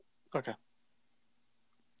Okay.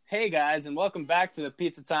 Hey guys, and welcome back to the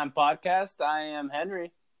Pizza Time Podcast. I am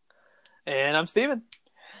Henry. And I'm Steven.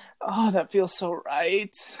 Oh, that feels so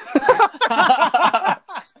right.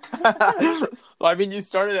 Well, I mean, you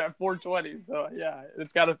started at 4:20, so yeah,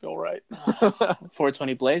 it's got to feel right.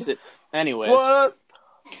 420 blaze it. Anyways, What?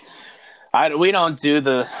 we don't do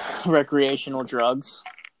the recreational drugs.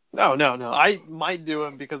 No. I might do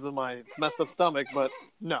them because of my messed up stomach, but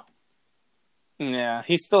no. Yeah,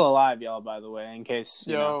 he's still alive, y'all, by the way, in case,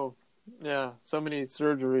 you know. Yeah, so many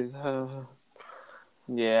surgeries.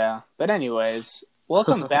 Yeah, but anyways,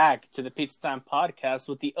 welcome back to the Pizza Time Podcast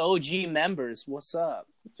with the OG members. What's up?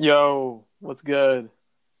 Yo, what's good?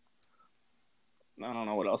 I don't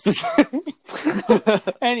know what else to say.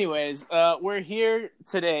 Anyways, we're here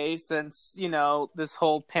today since, you know, this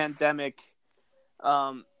whole pandemic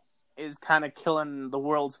is kind of killing the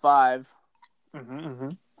world's vibe.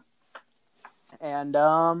 And,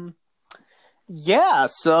 yeah,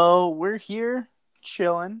 so we're here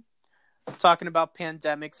chilling, talking about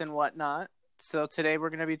pandemics and whatnot. So today we're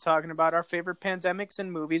going to be talking about our favorite pandemics in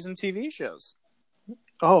movies and TV shows.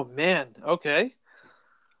 Oh, man. Okay.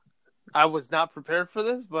 I was not prepared for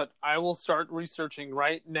this, but I will start researching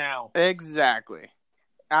right now. Exactly.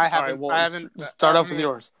 I haven't start off with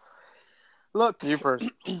yours. Look, You first.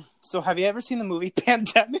 So have you ever seen the movie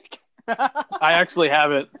Pandemic? I actually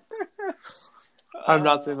haven't. I've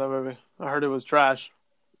not seen that movie. I heard it was trash.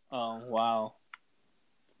 Oh, wow.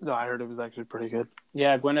 No, I heard it was actually pretty good.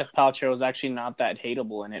 Yeah, Gwyneth Paltrow was actually not that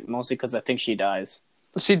hateable in it, mostly because I think she dies.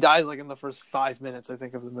 She dies like in the first 5 minutes, I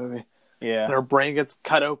think, of the movie. Yeah. And her brain gets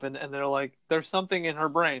cut open, and they're like, there's something in her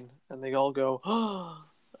brain. And they all go, oh.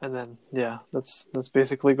 And then, yeah, that's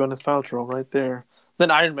basically Gwyneth Paltrow right there.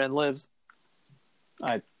 Then Iron Man lives.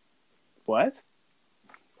 What?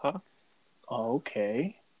 Huh?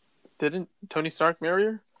 Okay. Didn't Tony Stark marry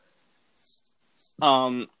her?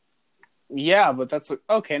 Yeah, but that's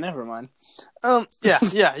okay. Never mind. Yeah.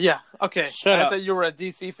 Okay, Shut I up. said you were a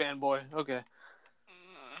DC fanboy. Okay.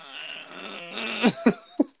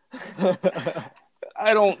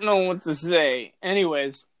 I don't know what to say.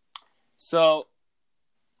 Anyways, so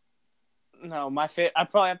no, I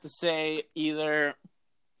probably have to say either.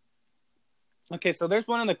 Okay, so there's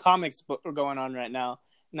one in the comics going on right now.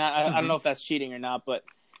 Now I don't know if that's cheating or not, but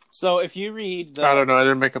so if you read I don't know. I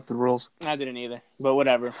didn't make up the rules. I didn't either, but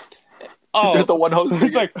whatever. Oh, You're the one hosting.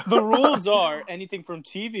 it's like the rules are anything from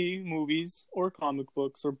TV, movies, or comic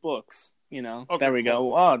books or books. You know, Okay, there we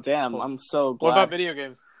go. Oh, damn, I'm so glad. What about video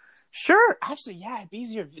games? Sure, actually, yeah, it'd be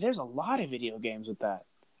easier. There's a lot of video games with that.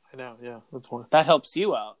 I know, yeah, that's one. That helps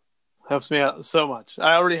you out. Helps me out so much.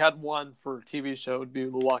 I already had one for a TV show. It would be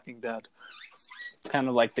The Walking Dead. It's kind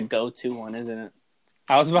of like the go-to one, isn't it?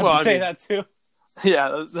 I was about to say that too. Yeah,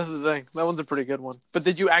 that's the thing. That one's a pretty good one. But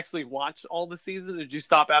did you actually watch all the seasons, or did you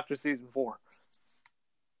stop after season 4?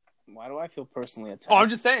 Why do I feel personally attacked? Oh, I'm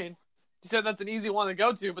just saying. You said that's an easy one to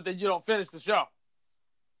go to, but then you don't finish the show.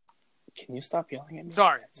 Can you stop yelling at me?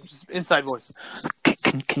 Sorry, just inside voice.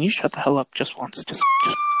 Can you shut the hell up just once? Just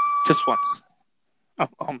once.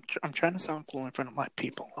 I'm trying to sound cool in front of my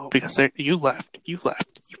people because you left. You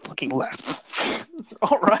fucking left.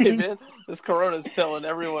 All right, man. This corona's telling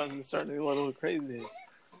everyone it's starting to get a little crazy.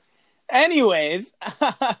 Anyways,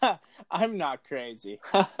 I'm not crazy.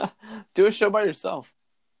 Do a show by yourself.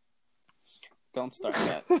 Don't start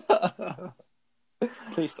that.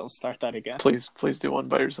 Please don't start that again. Please do one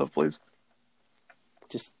by yourself, please.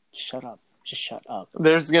 Just shut up. Just shut up.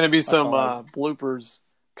 There's going to be some all bloopers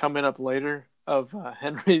coming up later of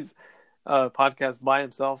Henry's podcast by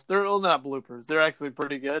himself. They're not bloopers. They're actually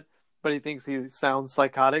pretty good, but he thinks he sounds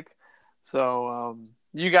psychotic. So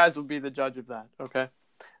you guys will be the judge of that, okay?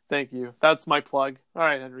 Thank you. That's my plug. All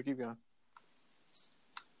right, Henry, keep going.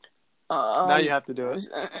 Now you have to do it.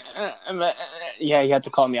 Yeah, you have to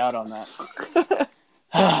call me out on that.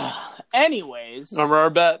 Anyways. Remember our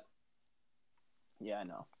bet? Yeah, I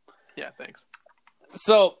know. Yeah, thanks.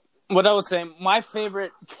 So, what I was saying, my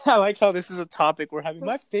favorite... I like how this is a topic we're having.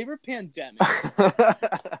 My favorite pandemic.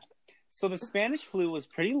 So, the Spanish flu was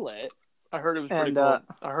pretty lit. I heard it was pretty cool.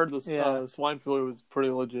 I heard the swine flu was pretty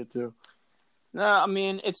legit, too. No, I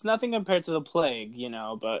mean, it's nothing compared to the plague, you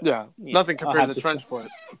know, but... Yeah, nothing compared to the trench foot.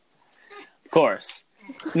 Of course.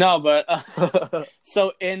 No, but...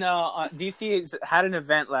 so, in DC had an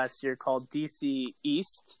event last year called DC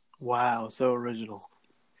East. Wow, so original.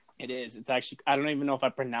 It is. It's actually... I don't even know if I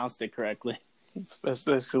pronounced it correctly. It's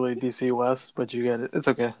basically DC West, but you get it. It's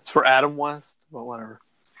okay. It's for Adam West, but whatever.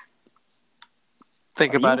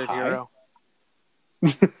 Think about it, hero.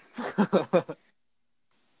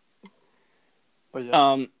 But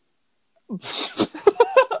yeah.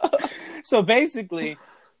 So basically,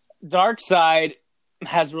 Darkseid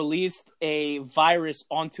has released a virus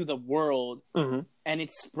onto the world, Mm-hmm. and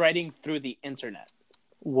it's spreading through the internet.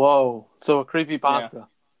 Whoa. So a creepypasta.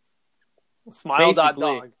 Smile dot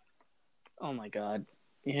Basically. dog. Oh my god.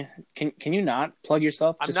 Yeah. Can you not plug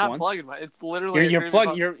yourself I'm just not once? plugging my. It's literally. You're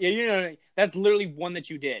plugging. You know, that's literally one that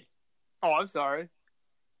you did. Oh, I'm sorry.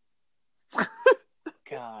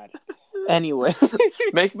 God. Anyway,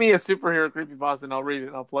 Make me a superhero creepypasta and I'll read it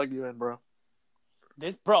and I'll plug you in, bro.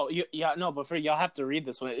 this bro, but for y'all have to read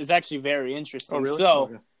this one. It's actually very interesting. Oh, really?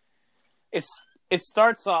 So, it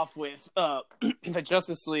starts off with the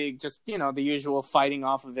Justice League, just the usual fighting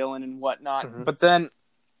off a villain and whatnot. Mm-hmm. But then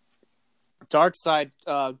Darkseid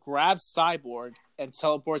grabs Cyborg and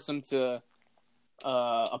teleports him to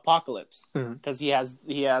Apocalypse because he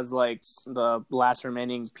has like the last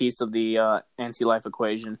remaining piece of the anti-life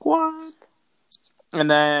equation. What? And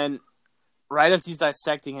then, right as he's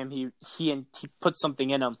dissecting him, he puts something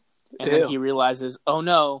in him, and then he realizes, oh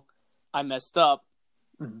no, I messed up.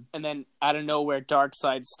 Mm-hmm. And then out of nowhere,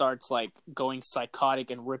 Darkseid starts like going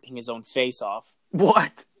psychotic and ripping his own face off.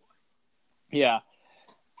 What? Yeah,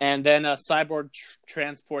 and then Cyborg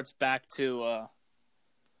transports back to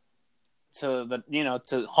home.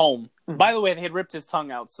 Mm-hmm. By the way, they had ripped his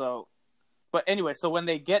tongue out. So, but anyway, so when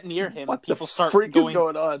they get near him, people start freak going. Is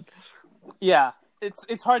going on? Yeah,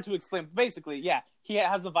 it's hard to explain. Basically, yeah, he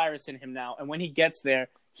has the virus in him now, and when he gets there,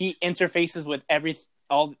 he interfaces with every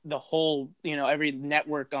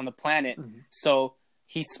network on the planet. Mm-hmm. So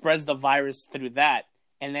he spreads the virus through that,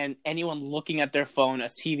 and then anyone looking at their phone, a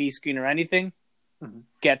TV screen, or anything,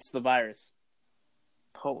 gets the virus.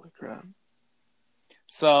 Holy crap!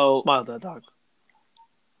 So smile that dog.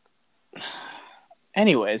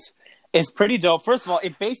 Anyways, it's pretty dope. First of all,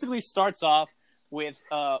 it basically starts off with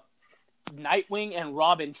Nightwing and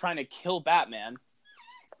Robin trying to kill Batman.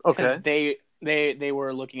 Okay. Because they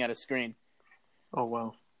were looking at a screen. Oh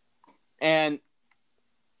wow. And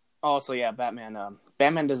also, yeah, Batman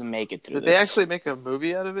doesn't make it through Did this. they actually make a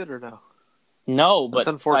movie out of it or no? No, but that's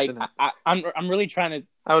unfortunate. I'm really trying to.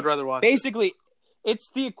 I would rather watch. Basically, it's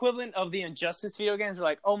the equivalent of the Injustice video games. They're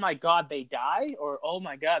like, oh my god, they die, or oh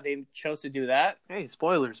my god, they chose to do that. Hey,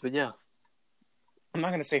 spoilers, but yeah. I'm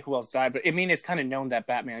not gonna say who else died, but I mean it's kind of known that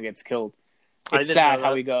Batman gets killed. It's sad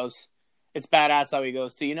how he goes. It's badass how he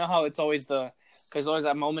goes too. You know how there's always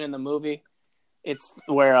that moment in the movie. It's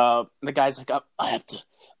where the guy's like, I have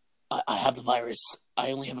the virus.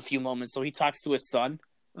 I only have a few moments. So he talks to his son.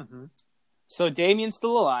 Mm-hmm. So Damien's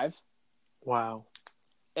still alive. Wow.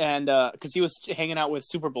 And because he was hanging out with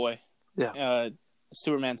Superboy,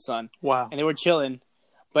 Superman's son. Wow. And they were chilling.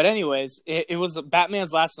 But anyways, it was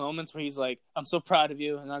Batman's last moments where he's like, I'm so proud of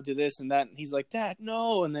you, and I'll do this and that. And he's like, Dad,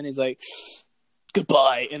 no. And then he's like,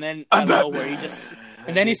 goodbye. And then I don't know where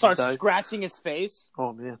he starts scratching his face.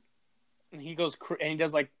 Oh man. And he goes and he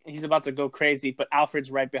does he's about to go crazy, but Alfred's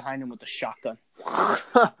right behind him with the shotgun.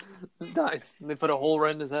 Nice. They put a hole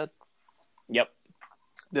right in his head. Yep.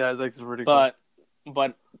 Yeah, I think it's pretty cool.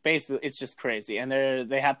 But basically, it's just crazy, and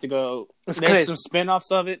they have to go. There's some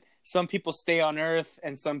spin-offs of it. Some people stay on Earth,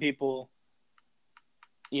 and some people,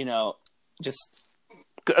 just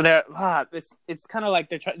they're. It's kind of like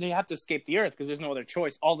they have to escape the Earth because there's no other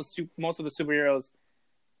choice. Most of the superheroes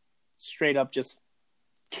straight up just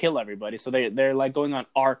kill everybody, so they're like going on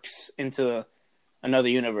arcs into another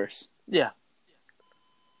universe. Yeah,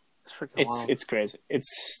 it's crazy.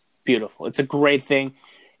 It's beautiful. It's a great thing.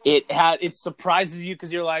 It surprises you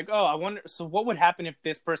because you're like, oh, I wonder. So what would happen if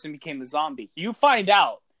this person became a zombie? You find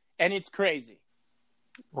out, and it's crazy.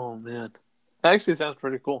 Oh man, that actually sounds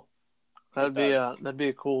pretty cool. That'd be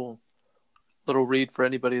a cool little read for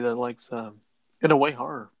anybody that likes, in a way,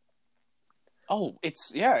 horror. Oh,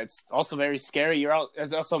 it's also very scary.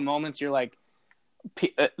 There's also moments you're like,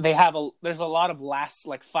 there's a lot of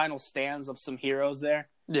final stands of some heroes there.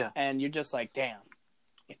 Yeah, and you're just like, damn,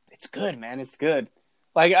 it's good, man. It's good.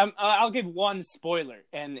 I'll give one spoiler,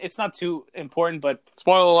 and it's not too important, but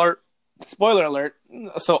spoiler alert.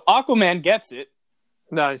 So Aquaman gets it.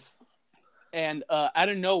 Nice. And out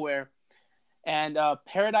of nowhere, and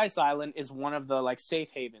Paradise Island is one of the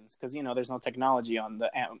safe havens because there's no technology on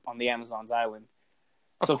the Amazon's island.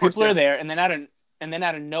 So people are there, and then out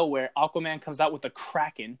of nowhere, Aquaman comes out with the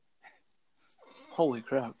Kraken. Holy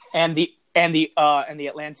crap! And the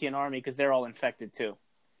Atlantean army because they're all infected too.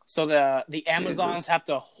 So the Amazons have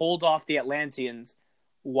to hold off the Atlanteans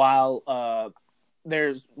while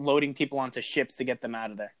they're loading people onto ships to get them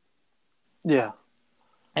out of there. Yeah.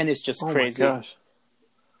 And it's just crazy. Oh my gosh.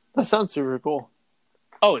 That sounds super cool.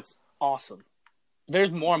 Oh, it's awesome.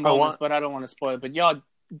 There's more moments, but I don't want to spoil it. But y'all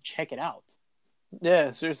check it out.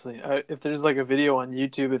 Yeah, seriously. If there's like a video on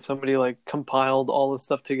YouTube, if somebody like compiled all this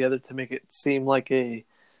stuff together to make it seem like a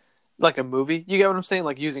movie, you get what I'm saying?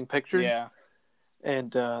 Like using pictures, Yeah.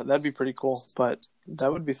 and that'd be pretty cool. But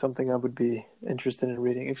that would be something I would be interested in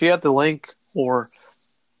reading. If you had the link or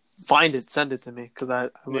find it, send it to me because I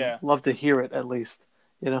would Yeah. love to hear it at least.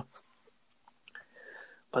 You know.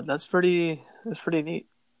 But that's pretty neat.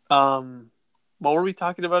 Um, what were we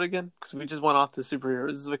talking about again? Because we just went off to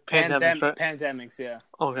superheroes. This is like pandemics, right? Pandemics, yeah.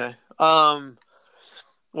 Okay.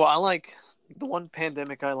 Well, I like the one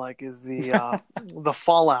pandemic I like is the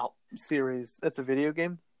Fallout series. That's a video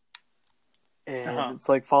game, and Uh-huh. it's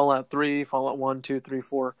like Fallout 3, Fallout 1, 2, 3,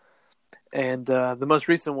 4, and the most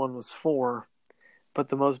recent one was 4. But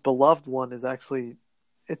the most beloved one is actually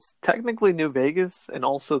it's technically New Vegas and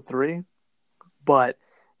also 3, but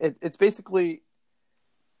it's basically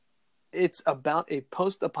it's about a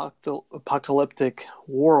post-apocalyptic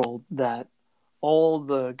world that all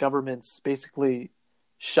the governments basically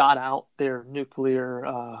shot out their nuclear,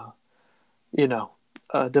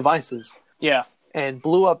 devices Yeah. and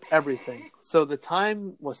blew up everything. So the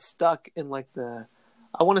time was stuck in like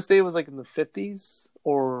I want to say it was like in the 50s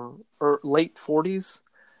or late 40s,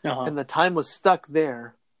 Uh-huh. and the time was stuck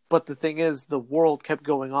there. But the thing is, the world kept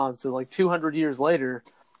going on. So like 200 years later,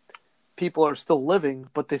 people are still living,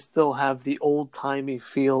 but they still have the old timey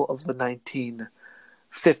feel of the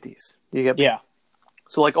 1950s. You get me? Yeah.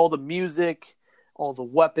 So like all the music, all the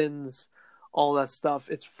weapons, all that stuff,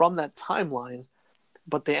 it's from that timeline,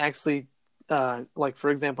 but they actually, like for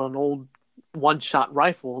example, an old one-shot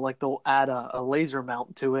rifle, like they'll add a laser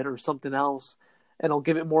mount to it or something else, and it'll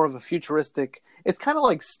give it more of a futuristic. It's kind of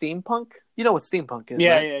like steampunk. You know what steampunk is,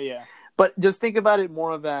 Yeah, right? yeah, yeah. But just think about it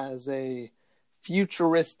more of as a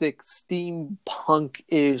futuristic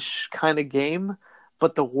steampunk-ish kind of game,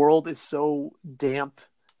 but the world is so damp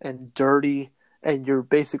and dirty, and you're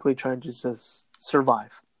basically trying to just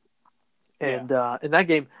survive. Yeah. And in that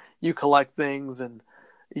game, you collect things and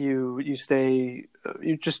you just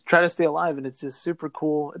try to stay alive, and it's just super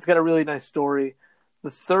cool. It's got a really nice story. The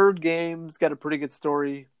third game's got a pretty good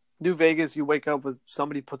story. New Vegas, you wake up with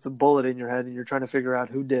somebody puts a bullet in your head, and you're trying to figure out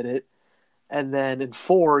who did it. And then in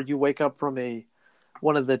 4, you wake up from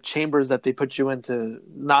one of the chambers that they put you in to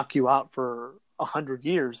knock you out for 100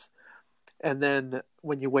 years, and then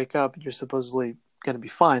when you wake up, you're supposedly going to be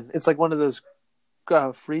fine. It's like one of those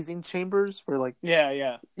freezing chambers where, like, Yeah,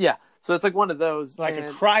 yeah. yeah. So it's like one of those, Like a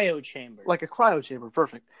and cryo chamber. like a cryo chamber,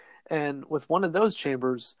 perfect. And with one of those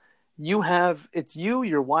chambers, it's you,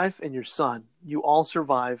 your wife, and your son. You all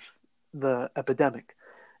survive the epidemic,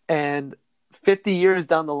 and 50 years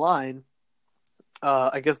down the line,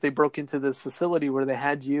 I guess they broke into this facility where they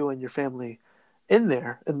had you and your family in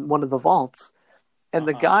there in one of the vaults, and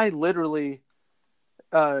the Uh-huh. guy literally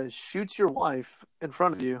shoots your wife in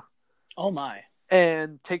front of you Oh my.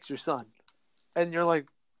 and takes your son, and you're like,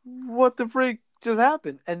 "What the freak just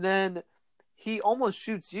happened?" And then he almost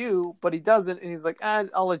shoots you, but he doesn't, and he's like,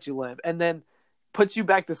 "I'll let you live," and then puts you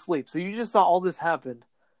back to sleep. So you just saw all this happen,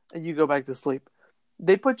 and you go back to sleep.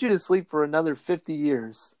 They put you to sleep for another 50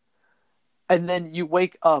 years, and then you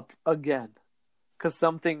wake up again because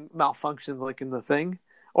something malfunctions like in the thing,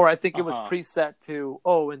 or I think it was Uh-huh. preset to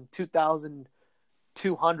in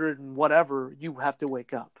 2200 and whatever you have to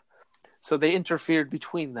wake up. So they interfered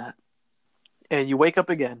between that, and you wake up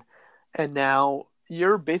again, and now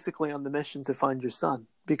you're basically on the mission to find your son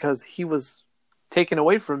because he was taken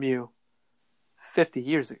away from you 50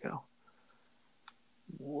 years ago.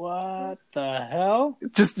 What the hell?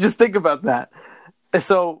 Just think about that.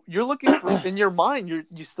 So you're looking for in your mind,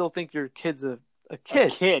 you still think your kid's a A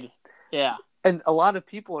kid, kid. Yeah. and a lot of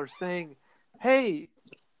people are saying, "Hey,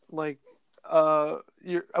 like,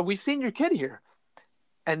 we've seen your kid here,"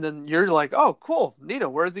 and then you're like, "Oh, cool, Nito,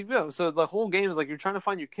 where does he go?" So the whole game is like you're trying to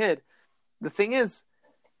find your kid. The thing is,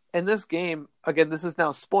 in this game, again, this is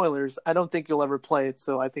now spoilers. I don't think you'll ever play it,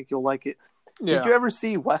 so I think you'll like it. Did Yeah. you ever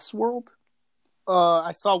see Westworld?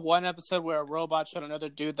 I saw one episode where a robot shot another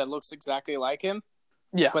dude that looks exactly like him,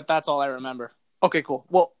 Yeah. but that's all I remember. Okay, cool.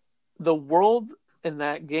 Well, the world in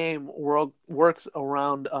that game works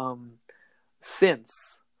around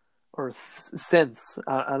synths or synths.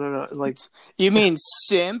 I don't know, like You mean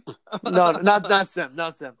simp? no, not sim,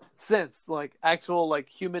 synths, like actual like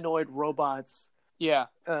humanoid robots. Yeah.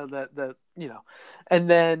 That and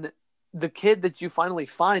then the kid that you finally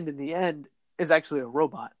find in the end is actually a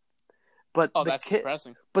robot. But Oh, the that's kid,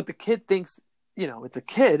 depressing. but the kid thinks it's a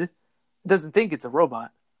kid, doesn't think it's a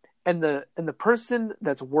robot, and the person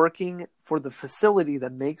that's working for the facility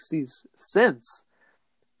that makes these synths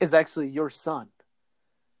is actually your son.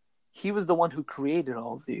 He was the one who created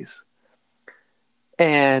all of these.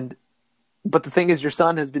 But the thing is, your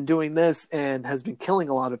son has been doing this and has been killing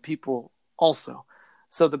a lot of people also.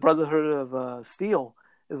 So the Brotherhood of Steel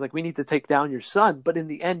is like, we need to take down your son. But in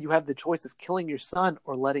the end, you have the choice of killing your son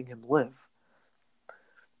or letting him live.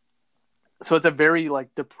 So it's a very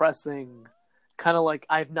like depressing, kind of like,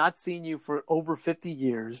 I've not seen you for over 50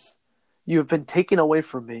 years. You have been taken away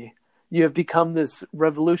from me. You have become this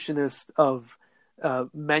revolutionist of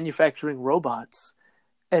manufacturing robots.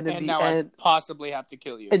 And in the end, I possibly have to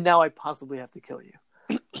kill you. And now I possibly have to kill you.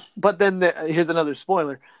 But then here's another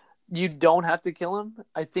spoiler. You don't have to kill him.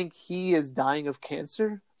 I think he is dying of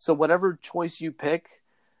cancer. So whatever choice you pick,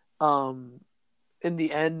 in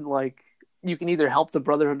the end, like, you can either help the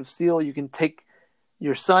Brotherhood of Steel, you can take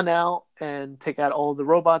your son out and take out all of the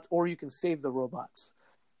robots, or you can save the robots.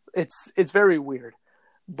 It's very weird,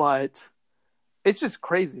 but it's just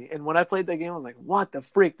crazy. And when I played that game, I was like, what the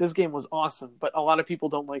freak? This game was awesome. But a lot of people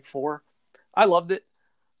don't like 4. I loved it.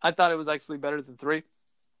 I thought it was actually better than 3.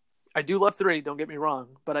 I do love 3, don't get me wrong.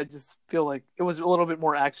 But I just feel like it was a little bit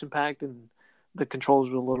more action-packed and the controls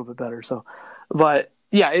were a little bit better. So, but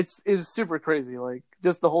yeah, it was super crazy. Like,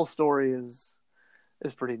 just the whole story is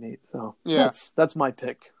pretty neat. So yeah, that's my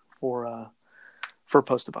pick for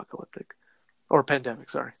post-apocalyptic or pandemic.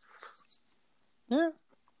 Sorry. Yeah.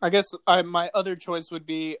 I guess my other choice would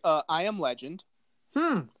be I Am Legend.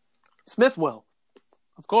 Smithwell.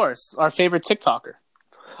 Of course. Our favorite TikToker.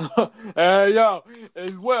 Yo,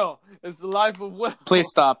 it's Will. It's the life of Will. Please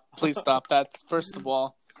stop. Please stop. That's, first of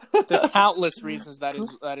all, the countless reasons that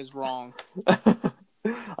is wrong.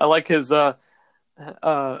 I like his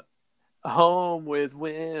Home with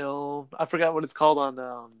Will. I forgot what it's called on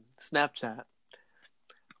Snapchat.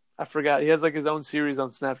 I forgot. He has like his own series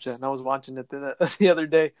on Snapchat, and I was watching it the other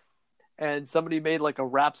day, and somebody made like a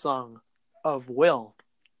rap song of Will.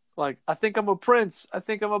 Like, I think I'm a prince. I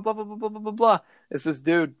think I'm a blah, blah, blah, blah, blah, blah, blah. It's this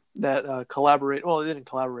dude that collaborated. Well, he didn't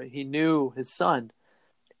collaborate. He knew his son.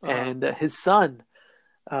 And his son,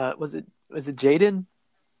 was it Jaden?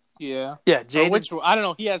 Yeah. Yeah, Jaden. Which, I don't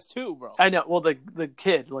know. He has 2, bro. I know. Well, the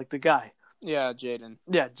kid, like the guy. Yeah, Jaden.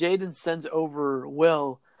 Yeah, Jaden sends over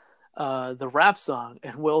Will the rap song,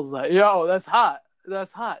 and Will's like, yo, that's hot.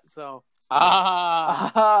 That's hot. So,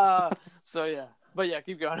 so yeah. But yeah,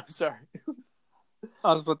 keep going. I'm sorry.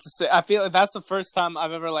 I was about to say, I feel like that's the first time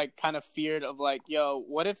I've ever like kind of feared of like, yo,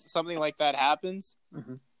 what if something like that happens?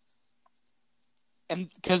 Mm-hmm. And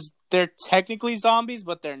because they're technically zombies,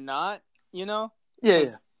 but they're not, you know? Yeah.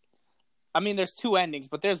 I mean, there's 2 endings,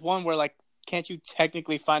 but there's one where like, can't you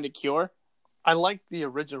technically find a cure? I liked the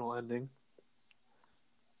original ending.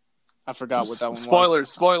 I forgot what that one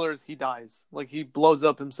was. Spoilers, he dies. Like, he blows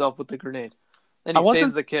up himself with the grenade. And he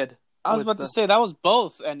saves the kid. I was about to say, that was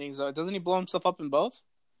both endings, though. Doesn't he blow himself up in both?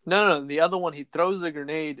 No. The other one, he throws the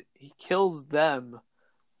grenade, he kills them,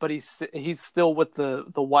 but he's still with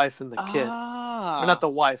the wife and the kid. Or not the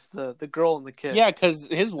wife, the girl and the kid. Yeah, because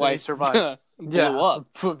his wife survived. blew up.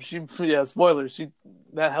 Spoilers.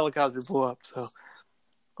 That helicopter blew up. So,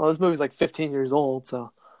 well, this movie's like 15 years old.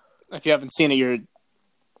 So, if you haven't seen it, you're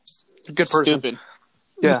a good person. Stupid.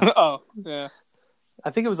 Yeah. Oh, yeah. I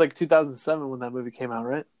think it was like 2007 when that movie came out,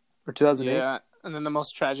 right? Or 2008. Yeah, and then the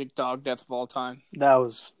most tragic dog death of all time. That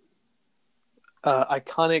was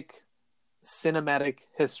iconic cinematic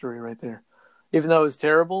history right there. Even though it was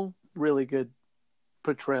terrible, really good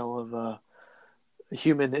portrayal of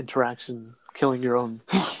human interaction, killing your own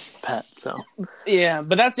pet. So yeah,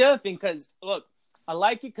 but that's the other thing, because look, I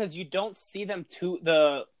like it because you don't see them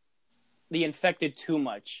the infected too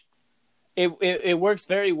much. It works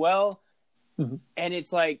very well, mm-hmm. And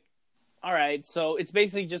it's like, all right, so it's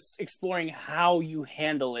basically just exploring how you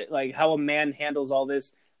handle it, like how a man handles all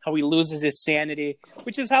this, how he loses his sanity,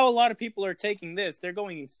 which is how a lot of people are taking this. They're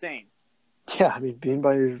going insane. Yeah, I mean,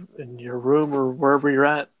 being in your room or wherever you're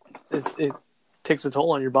at, it takes a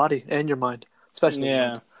toll on your body and your mind, especially. Yeah, your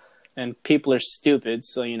mind. And people are stupid,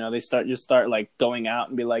 so they start like going out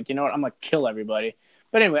and be like, you know what, I'm gonna kill everybody.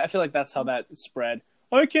 But anyway, I feel like that's how that spread.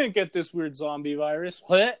 I can't get this weird zombie virus.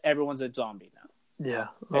 What? Everyone's a zombie now. Yeah,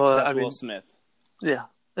 except Will Smith. Yeah,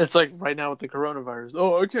 it's like right now with the coronavirus.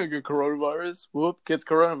 Oh, I can't get coronavirus. Whoop, gets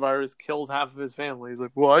coronavirus, kills half of his family. He's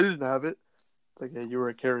like, well, I didn't have it. It's like, yeah, you were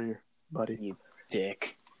a carrier, buddy. You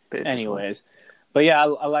dick. Basically. Anyways, but yeah,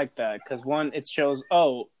 I like that because one, it shows,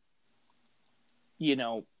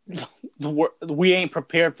 we ain't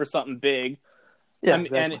prepared for something big. Yeah,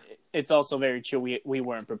 exactly. And it's also very true. We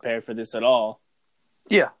weren't prepared for this at all.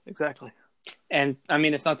 Yeah, exactly. And I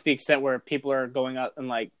mean, it's not to the extent where people are going out and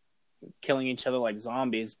like killing each other like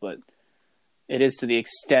zombies, but it is to the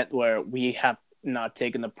extent where we have not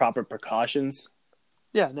taken the proper precautions.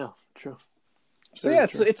 Yeah, no, true. So Very yeah,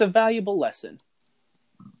 true. it's a valuable lesson.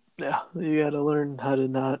 Yeah, you got to learn how to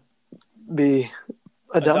not be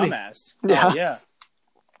a dummy. Dumbass. Yeah, Oh yeah.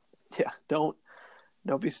 yeah. Don't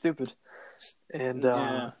be stupid. And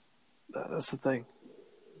Yeah. that's the thing.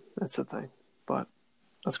 That's the thing. But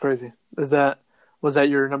that's crazy. Was that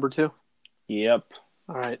your number two? Yep.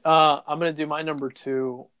 All right. I'm gonna do my number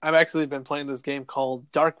two. I've actually been playing this game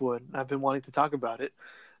called Darkwood. I've been wanting to talk about it,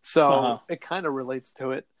 Uh-huh. so it kind of relates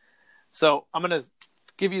to it. So I'm gonna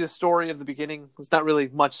give you the story of the beginning. It's not really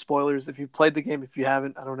much spoilers. If you played the game, if you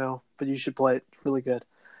haven't, I don't know, but you should play it. It's really good.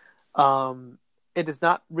 It is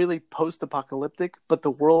not really post-apocalyptic, but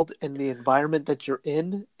the world and the environment that you're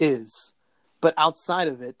in is. But outside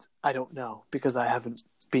of it, I don't know because I haven't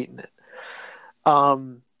beaten it.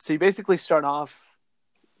 So you basically start off.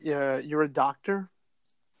 You're a doctor,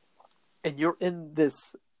 and you're in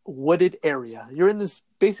this wooded area. You're in this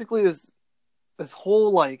basically this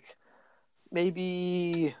whole like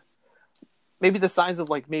maybe the size of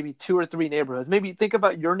like maybe 2 or 3 neighborhoods. Maybe think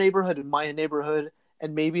about your neighborhood and my neighborhood,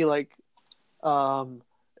 and maybe like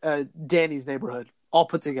Danny's neighborhood all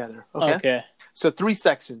put together. Okay. Okay. So 3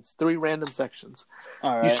 sections, 3 random sections.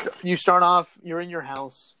 All right. You start off. You're in your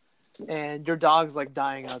house. And your dog's like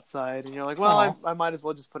dying outside, and you're like, well, I might as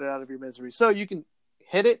well just put it out of your misery. So you can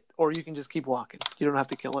hit it, or you can just keep walking. You don't have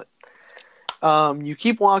to kill it. You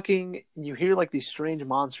keep walking, and you hear like these strange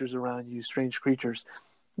monsters around you, strange creatures.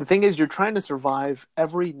 The thing is, you're trying to survive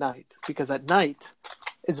every night, because at night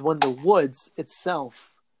is when the woods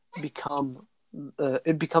itself becomes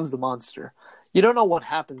the monster. You don't know what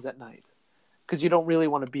happens at night, because you don't really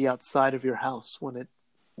want to be outside of your house when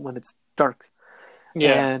it's dark.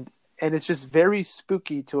 Yeah. And it's just very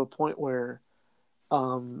spooky to a point where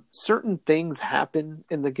certain things happen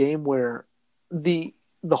in the game where the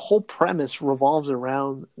whole premise revolves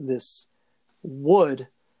around this wood,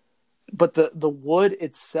 but the wood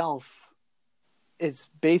itself is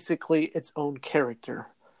basically its own character.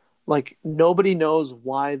 Like nobody knows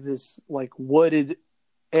why this like wooded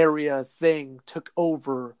area thing took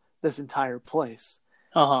over this entire place.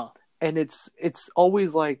 Uh-huh. And it's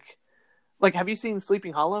always like have you seen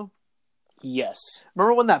Sleeping Hollow? Yes.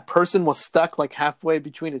 Remember when that person was stuck like halfway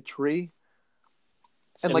between a tree?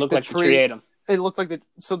 And it looked like the tree ate him. It looked like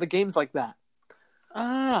the game's like that.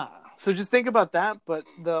 Ah. So just think about that, but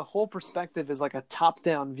the whole perspective is like a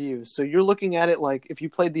top-down view. So you're looking at it like if you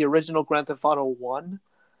played the original Grand Theft Auto 1,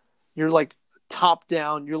 you're like top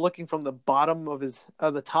down, you're looking from the bottom of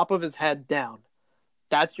the top of his head down.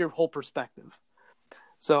 That's your whole perspective.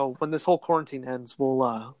 So when this whole quarantine ends,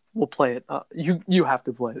 we'll play it. You have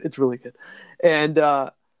to play it. It's really good. And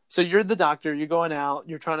so you're the doctor. You're going out.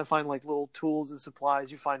 You're trying to find like little tools and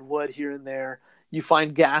supplies. You find wood here and there. You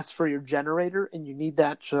find gas for your generator, and you need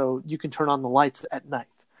that so you can turn on the lights at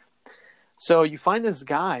night. So you find this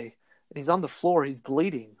guy, and he's on the floor. He's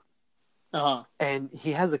bleeding. Uh-huh. And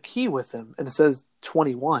he has a key with him, and it says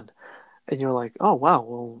 21. And you're like, oh, wow,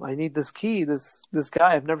 well, I need this key. This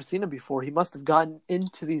guy, I've never seen him before. He must have gotten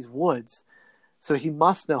into these woods, so he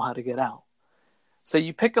must know how to get out. So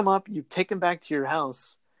you pick him up, you take him back to your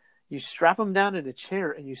house, you strap him down in a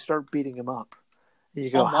chair, and you start beating him up. And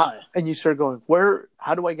you go, and you start going,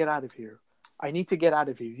 how do I get out of here? I need to get out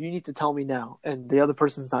of here. You need to tell me now. And the other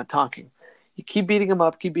person's not talking. You keep beating him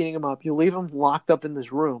up. You leave him locked up in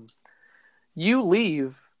this room. You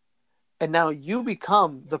leave, and now you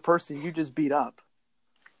become the person you just beat up.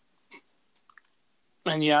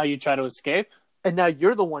 And yeah, you try to escape? And now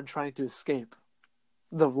you're the one trying to escape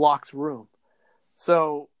the locked room.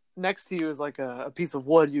 So next to you is like a piece of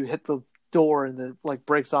wood. You hit the door, and it like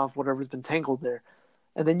breaks off whatever's been tangled there.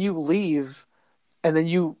 And then you leave, and then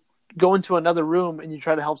you go into another room, and you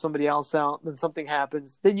try to help somebody else out. Then something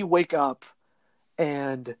happens. Then you wake up,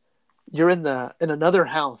 and you're in another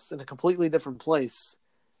house in a completely different place,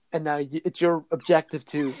 and now it's your objective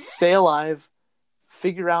to stay alive,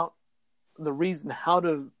 figure out the reason how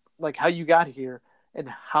you got here and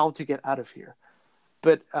how to get out of here.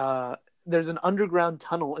 But there's an underground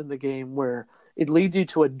tunnel in the game where it leads you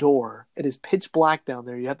to a door. It is pitch black down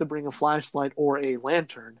there. You have to bring a flashlight or a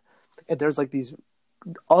lantern, and there's like these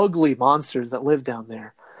ugly monsters that live down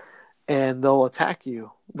there, and they'll attack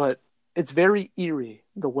you. But it's very eerie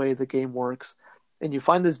the way the game works. And you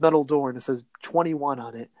find this metal door, and it says 21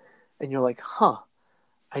 on it. And you're like,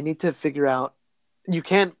 I need to figure out. You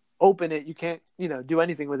can't open it. You can't, do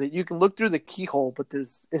anything with it. You can look through the keyhole, but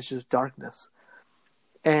it's just darkness.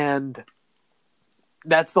 And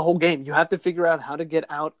that's the whole game. You have to figure out how to get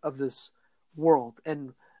out of this world.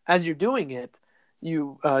 And as you're doing it,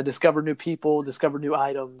 you discover new people, discover new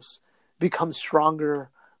items, become stronger.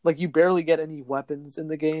 like you barely get any weapons in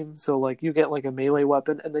the game. So like you get like a melee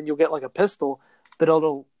weapon, and then you'll get like a pistol, but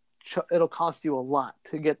it'll cost you a lot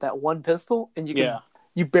to get that one pistol, and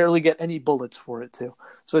you barely get any bullets for it too.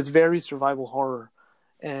 So it's very survival horror,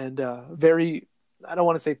 and very, I don't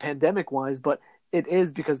want to say pandemic wise, but it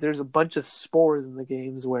is, because there's a bunch of spores in the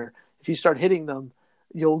games where if you start hitting them,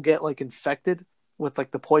 you'll get like infected with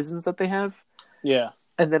like the poisons that they have. Yeah.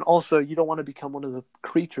 And then also you don't want to become one of the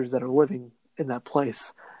creatures that are living in that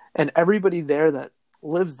place. And everybody there that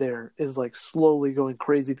lives there is like slowly going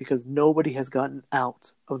crazy because nobody has gotten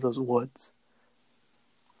out of those woods.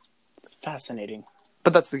 Fascinating.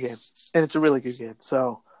 But that's the game. And it's a really good game.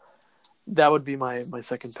 So that would be my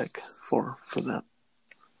second pick for that.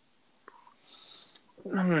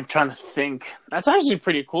 I'm trying to think. That's actually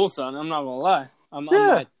pretty cool, son. I'm not gonna lie. I'm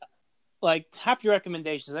like half your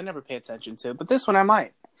recommendations I never pay attention to, but this one I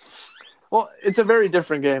might. Well, it's a very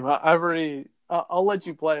different game. I'll let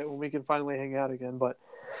you play it when we can finally hang out again, but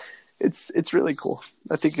it's really cool.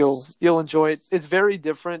 I think you'll enjoy it. It's very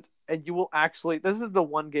different, and you will actually. This is the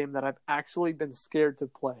one game that I've actually been scared to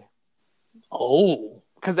play. Oh,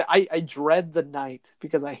 because I dread the night,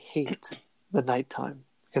 because I hate the nighttime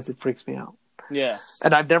because it freaks me out. Yeah.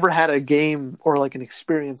 And I've never had a game or like an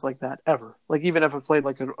experience like that ever. Like even if I played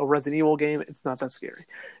like a Resident Evil game, it's not that scary.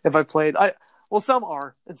 If I played, some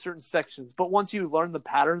are in certain sections, but once you learn the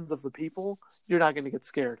patterns of the people, you're not going to get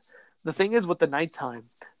scared. The thing is with the nighttime,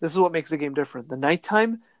 this is what makes the game different. The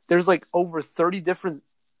nighttime, there's like over 30 different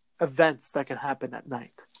events that can happen at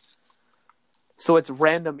night. So it's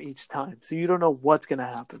random each time. So you don't know what's going to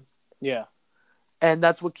happen. Yeah. And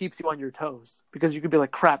that's what keeps you on your toes, because you could be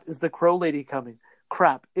like, crap, is the crow lady coming?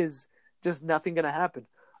 Crap, is just nothing going to happen?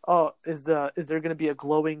 Oh, is there going to be a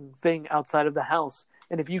glowing thing outside of the house?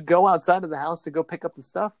 And if you go outside of the house to go pick up the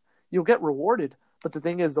stuff, you'll get rewarded. But the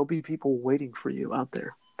thing is, there'll be people waiting for you out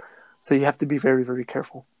there. So you have to be very, very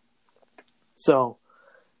careful. So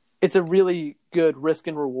it's a really good risk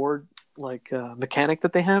and reward mechanic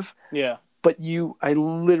that they have. Yeah. But I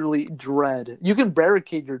literally dread. You can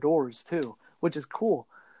barricade your doors too, which is cool.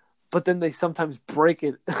 But then they sometimes break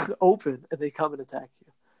it open and they come and attack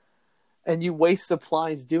you. And you waste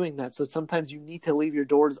supplies doing that. So sometimes you need to leave your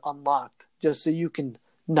doors unlocked just so you can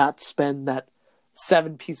not spend that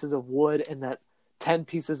 7 pieces of wood and that 10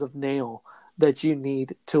 pieces of nail that you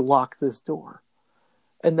need to lock this door.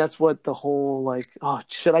 And that's what the whole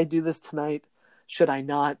should I do this tonight? Should I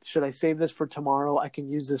not? Should I save this for tomorrow? I can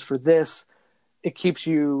use this for this. It keeps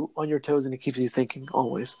you on your toes and it keeps you thinking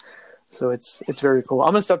always. So it's very cool.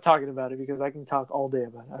 I'm going to stop talking about it because I can talk all day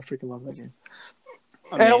about it. I freaking love that game.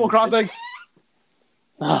 Animal Crossing.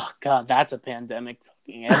 Oh, God, that's a pandemic.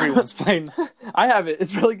 Everyone's playing. I have it.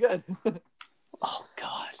 It's really good. Oh,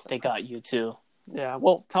 God. They got you, too. Yeah,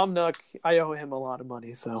 well, Tom Nook, I owe him a lot of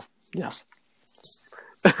money, so yes.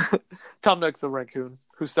 Tom Nook's a raccoon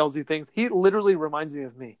who sells you things. He literally reminds me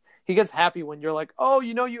of me. He gets happy when you're like, oh,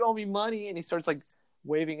 you owe me money, and he starts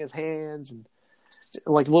waving his hands, and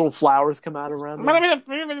little flowers come out around him.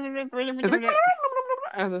 It's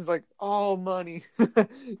and it's like, oh, money.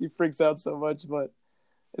 He freaks out so much, but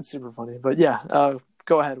it's super funny. But yeah,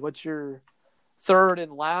 go ahead. What's your third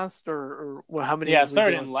and last, or how many? Yeah,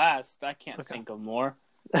 third and last. I can't think of more.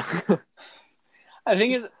 I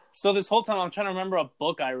think is so. This whole time I'm trying to remember a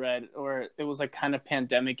book I read, or it was kind of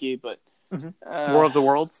pandemic-y, but War of the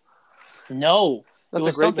Worlds. No, it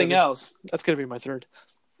was something movie. else. That's gonna be my third.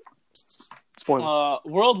 Spoiler.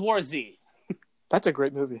 World War Z. That's a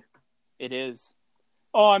great movie. It is.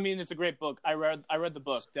 Oh, I mean, it's a great book. I read the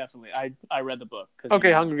book, definitely. I read the book.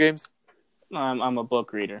 Okay, Hunger Games. I'm a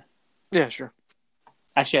book reader. Yeah, sure.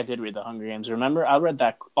 Actually, I did read the Hunger Games. Remember? I read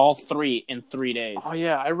that all 3 in 3 days. Oh,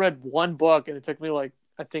 yeah. I read one book, and it took me,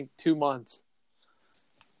 I think 2 months.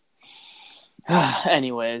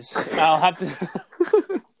 Anyways, I'll have to...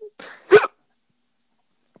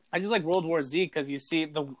 I just like World War Z because you see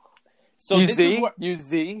the... So you this see? Is where... You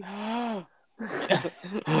see?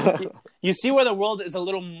 You see where the world is a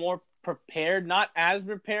little more prepared, not as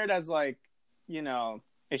prepared as it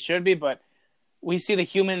should be, but we see the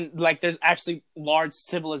human, there's actually large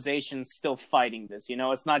civilizations still fighting this,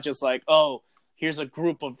 it's not just here's a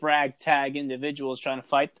group of ragtag individuals trying to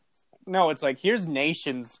fight this. No, it's here's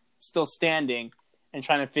nations still standing and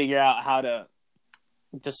trying to figure out how to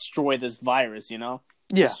destroy this virus,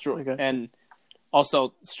 Yeah. And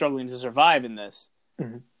also struggling to survive in this.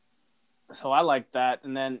 Mm-hmm. So I like that,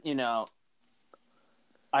 and then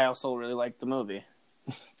I also really like the movie.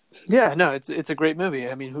 Yeah, no, it's a great movie.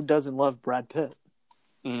 I mean, who doesn't love Brad Pitt?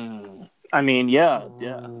 I mean, yeah.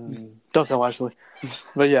 Don't tell Ashley,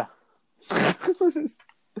 but yeah.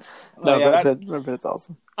 No, yeah, Brad Pitt's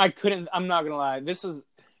awesome. I'm not gonna lie. This is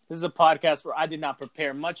a podcast where I did not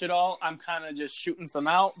prepare much at all. I'm kind of just shooting some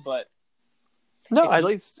out, but No, at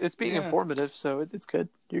least it's being yeah. informative, so it's good.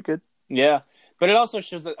 You're good. Yeah, but it also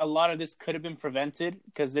shows that a lot of this could have been prevented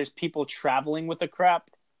because there's people traveling with the crap.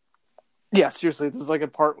 Yeah, seriously, there's like a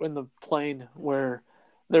part in the plane where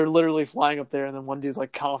they're literally flying up there, and then one dude's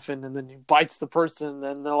like coughing, and then he bites the person, and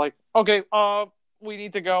then they're like, "Okay, we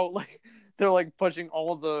need to go." Like they're like pushing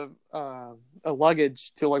all of the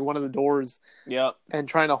luggage to like one of the doors, Yep. and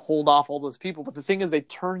trying to hold off all those people. But the thing is, they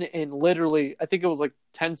turn in literally, I think it was like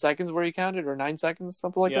 10 seconds where he counted, or 9 seconds,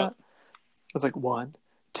 something like that. It was like 1,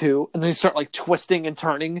 2, and they start like twisting and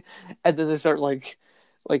turning, and then they start like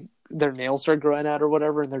their nails start growing out or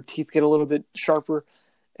whatever, and their teeth get a little bit sharper,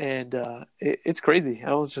 and it's crazy.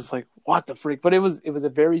 I was just like, what the freak? But it was a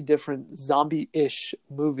very different zombie-ish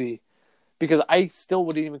movie, because I still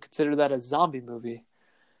wouldn't even consider that a zombie movie,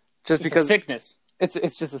 just because a sickness.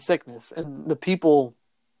 It's just a sickness, and the people,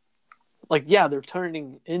 like, yeah, they're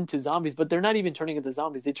turning into zombies, but they're not even turning into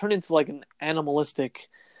zombies. They turn into like an animalistic,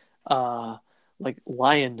 like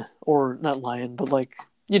lion, or not lion, but like,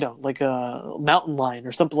 you know, like a mountain lion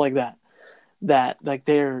or something like that. That like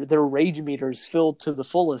their rage meters filled to the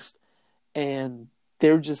fullest, and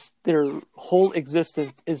their whole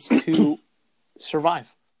existence is to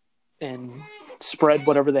survive and spread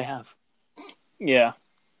whatever they have. Yeah.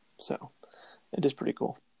 So it is pretty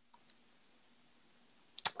cool.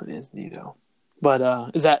 It is neato.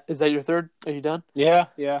 But is that your third? Are you done? Yeah.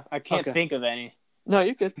 I can't think of any. No,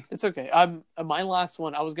 you're good. It's okay. My last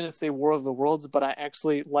one, I was gonna say War of the Worlds, but I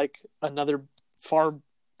actually like another far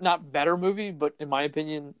not better movie, but in my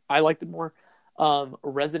opinion, I liked it more.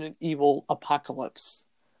 Resident Evil Apocalypse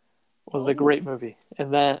was a great movie,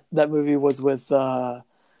 and that movie was with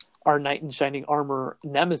our knight in shining armor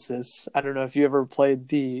Nemesis. I don't know if you ever played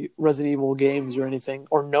the Resident Evil games or anything,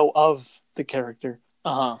 or know of the character.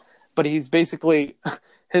 But he's basically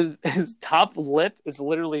his top lip is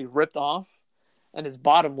literally ripped off, and his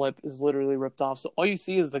bottom lip is literally ripped off. So all you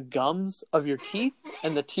see is the gums of your teeth,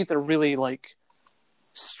 and the teeth are really like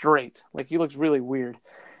straight. Like he looks really weird.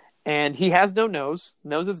 And he has no nose.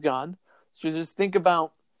 Nose is gone. So just think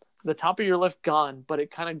about the top of your lip gone, but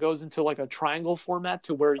it kind of goes into like a triangle format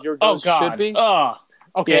to where your nose should be.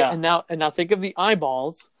 Okay, yeah. And now think of the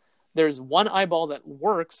eyeballs. There's one eyeball that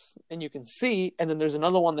works and you can see, and then there's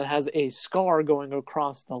another one that has a scar going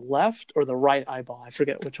across the left or the right eyeball. I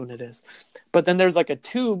forget which one it is. But then there's like a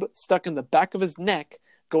tube stuck in the back of his neck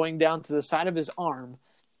going down to the side of his arm.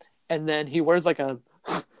 And then he wears like a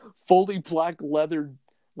fully black leather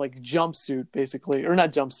like jumpsuit, basically. Or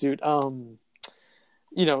not jumpsuit.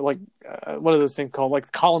 You know, like what are those things called?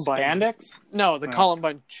 Like Columbine. Spandex? No, the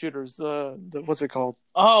Columbine shooters. The what's it called?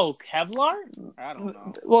 Oh, Kevlar? I don't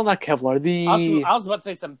know. Well, not Kevlar. I was about to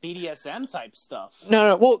say some BDSM type stuff.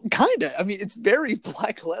 No. Well, kind of. I mean, it's very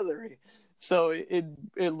black leathery, so it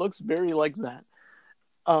looks very like that.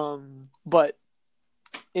 But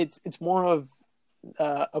it's more of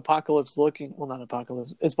Apocalypse looking. Well, not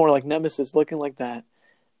Apocalypse. It's more like Nemesis looking like that.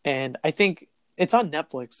 And I think it's on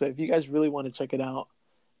Netflix. So if you guys really want to check it out,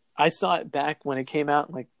 I saw it back when it came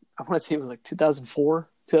out. Like I want to say it was like 2004,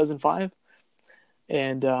 2005.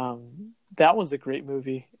 And that was a great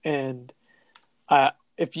movie. And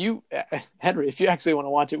if you, Henry, if you actually want to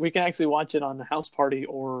watch it, we can actually watch it on the House Party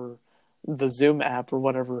or the Zoom app or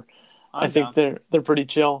whatever. I think they're pretty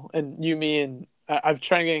chill. And me, and I've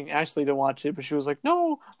tried getting Ashley to watch it, but she was like,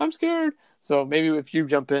 "No, I'm scared." So maybe if you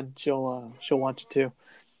jump in, she'll watch it too.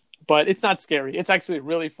 But it's not scary. It's actually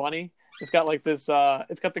really funny. It's got like this.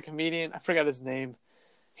 It's got the comedian. I forgot his name.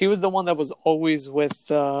 He was the one that was always with.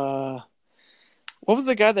 What was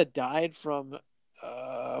the guy that died from?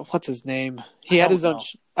 What's his name? He had his own.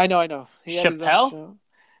 I know. He had his own show.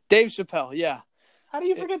 Dave Chappelle. Yeah. How do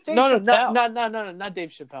you forget Dave Chappelle? No, not Dave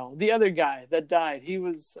Chappelle. The other guy that died. He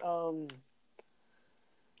was.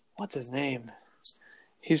 What's his name?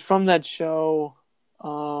 He's from that show.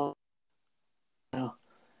 No,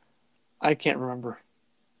 I can't remember.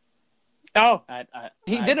 Oh, I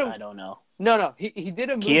don't know. No, he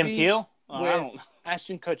did a movie. Key and Peele? With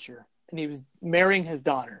Ashton Kutcher, and he was marrying his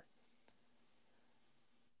daughter.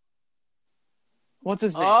 What's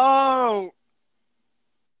his name? Oh,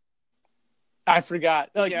 I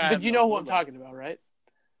forgot. But you know who I'm talking about, right?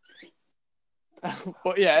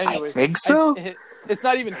 Well, yeah. Anyway, I think so. It's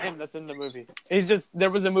not even him that's in the movie. It's just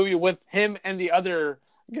there was a movie with him and the other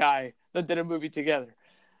guy that did a movie together.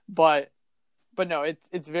 But no,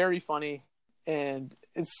 it's very funny and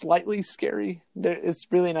it's slightly scary. It's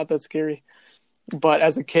really not that scary. But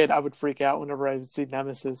as a kid, I would freak out whenever I would see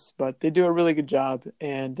Nemesis. But they do a really good job,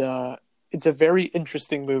 and it's a very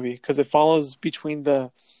interesting movie because it follows between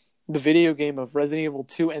the video game of Resident Evil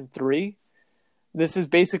 2 and 3. This is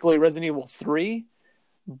basically Resident Evil 3,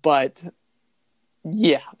 but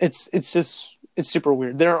yeah, it's super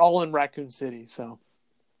weird. They're all in Raccoon City, so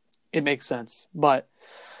it makes sense. But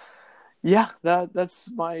yeah, that's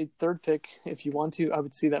my third pick. If you want to, I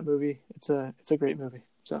would see that movie. It's a great movie.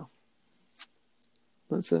 So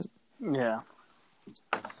that's it. Yeah.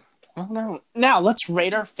 Well, now let's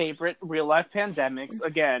rate our favorite real life pandemics.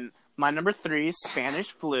 Again, my number 3,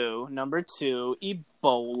 Spanish flu. Number 2,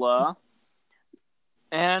 Ebola.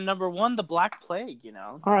 And number 1, the Black Plague. You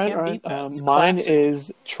know, All right, can't all beat right. that. Mine classic.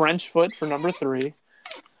 is trench foot for number 3.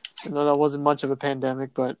 I know that wasn't much of a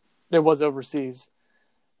pandemic, but it was overseas.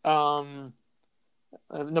 Number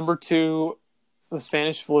 2, the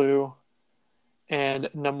Spanish flu, and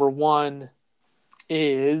number 1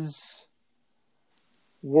 is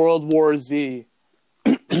World War Z.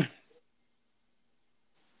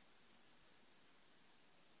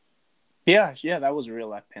 Yeah, that was a real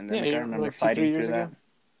life pandemic. Yeah, I remember like 2-3 fighting years through that. ago.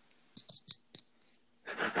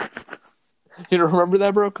 You don't remember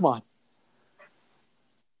that, bro? Come on.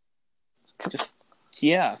 Just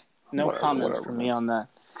no Whatever, comments whatever, from me on that.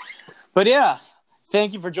 But yeah,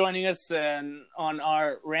 thank you for joining us and on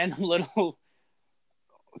our random little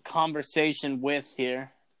conversation with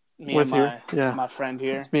here. Me With and here, yeah. my friend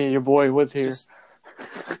here. It's me and your boy with here.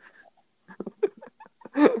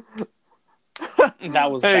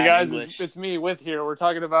 That was Hey bad guys, English. it's me with here. We're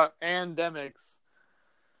talking about pandemics.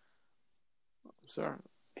 I'm sorry.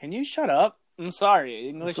 Can you shut up? I'm sorry.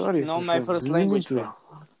 English Sorry, not my my first friend. language. You need to-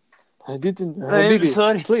 I didn't. I'm Bibi,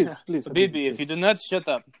 sorry. please. Bibi, if you do not shut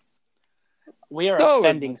up, we are No,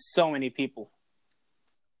 offending so many people.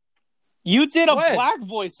 You did a When? black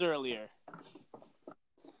voice earlier.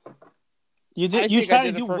 You I did. You think I tried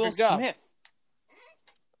to did a do Will perfect job. Smith.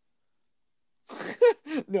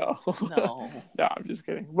 No. No. No, I'm just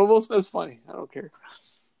kidding. But Will Smith's funny. I don't care.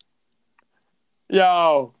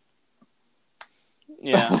 Yo.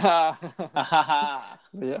 Yeah.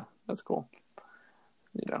 But yeah, that's cool.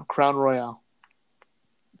 You know, Crown Royale.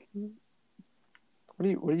 What are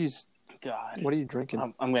you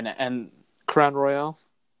drinking? I'm gonna end. Crown Royale.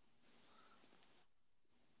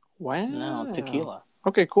 Wow. No, tequila.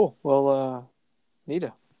 Okay, cool. Well,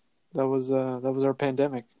 Nita, that was our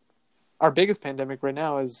pandemic. Our biggest pandemic right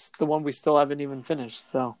now is the one we still haven't even finished.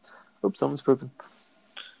 So, oops, someone's pooping.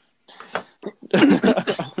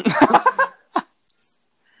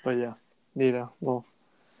 But yeah, Nita. Well,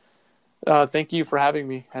 thank you for having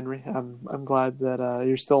me, Henry. I'm glad that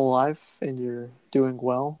you're still alive and you're doing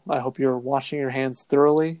well. I hope you're washing your hands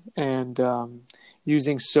thoroughly and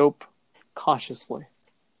using soap cautiously.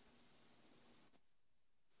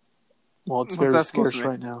 Well, it's What's very that supposed scarce to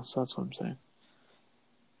right now, so that's what I'm saying.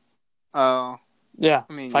 Oh, Yeah,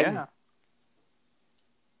 I mean, fight yeah. me.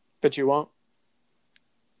 But you won't.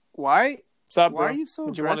 Why? What's up, Why bro? are you so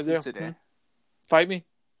What you wanna aggressive do? today? Fight me.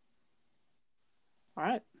 All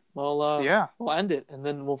right. Well, Yeah. we'll end it and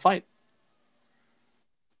then we'll fight.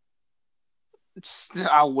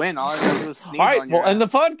 I'll win. All I gotta do is sneeze All right, on your we'll end the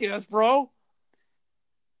ass. podcast, bro.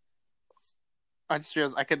 I just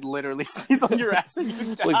realized I could literally sneeze on your ass and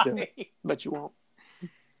you die. Please do. But you won't.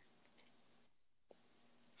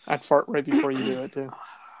 I'd fart right before you do it too.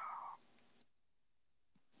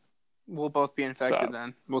 We'll both be infected Sup?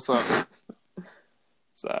 then. What's up?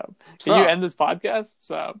 So, can you end this podcast?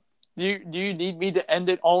 So, do you need me to end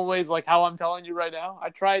it always like how I'm telling you right now? I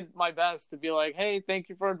tried my best to be like, hey, thank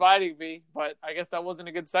you for inviting me, but I guess that wasn't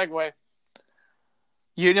a good segue.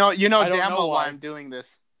 You know I don't damn know well why why. I'm doing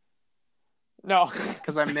this. No,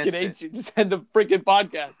 Because I missed hate it. you. Just end the freaking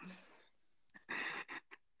podcast.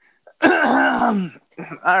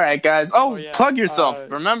 All right, guys. Oh, yeah. plug yourself.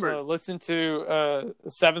 Remember. Listen to the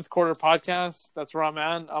Seventh Quarter Podcast. That's where I'm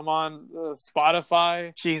at. I'm on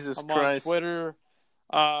Spotify. Jesus I'm Christ. on Twitter.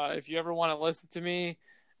 If you ever want to listen to me,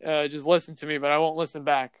 just listen to me, but I won't listen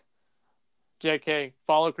back. JK,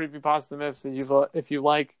 follow Creepypasta Myths if you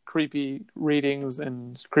like creepy readings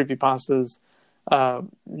and creepypastas.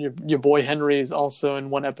 Your boy Henry is also in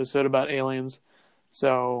one episode about aliens.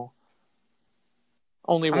 So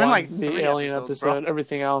only I'm one, in, like, the 3 alien episodes, episode. bro.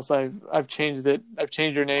 Everything else, I've changed it. I've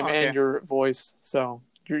changed your name Okay. and your voice, so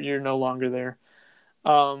you're no longer there.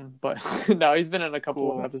 But no, he's been in a couple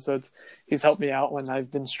Cool. of episodes. He's helped me out when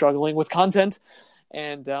I've been struggling with content,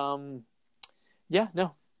 and yeah,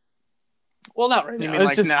 no. Well, not right You now. mean It's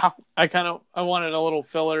like just now? I wanted a little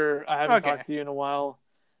filler. I haven't Okay. talked to you in a while,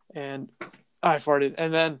 and I farted,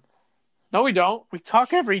 and then no, we don't. We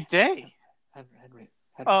talk every day. Henry.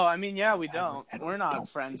 Oh, I mean, yeah, we don't. Henry, We're not don't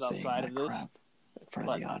friends be saying outside that of this. crap in front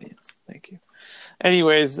of the audience. Thank you.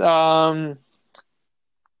 Anyways, hold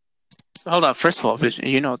up. First of all,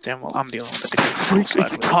 you know damn well I'm the only one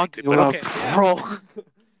that talking about, bro.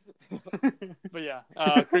 But yeah,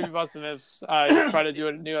 Creepypasta Myths. I try to do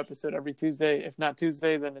a new episode every Tuesday. If not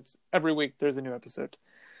Tuesday, then it's every week. There's a new episode.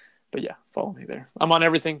 But yeah, follow me there. I'm on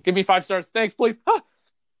everything. Give me 5 stars. Thanks, please.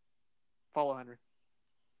 Follow Henry.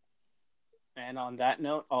 And on that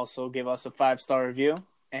note, also give us a 5-star review.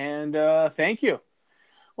 And thank you.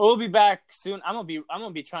 We'll be back soon. I'm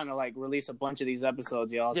gonna be trying to like release a bunch of these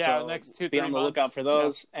episodes, y'all. Yeah, so next 2-3 be on the months. lookout for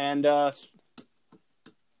those. Yeah. And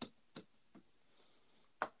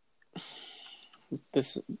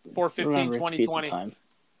this 4/15/2020.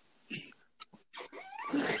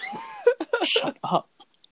 Shut up.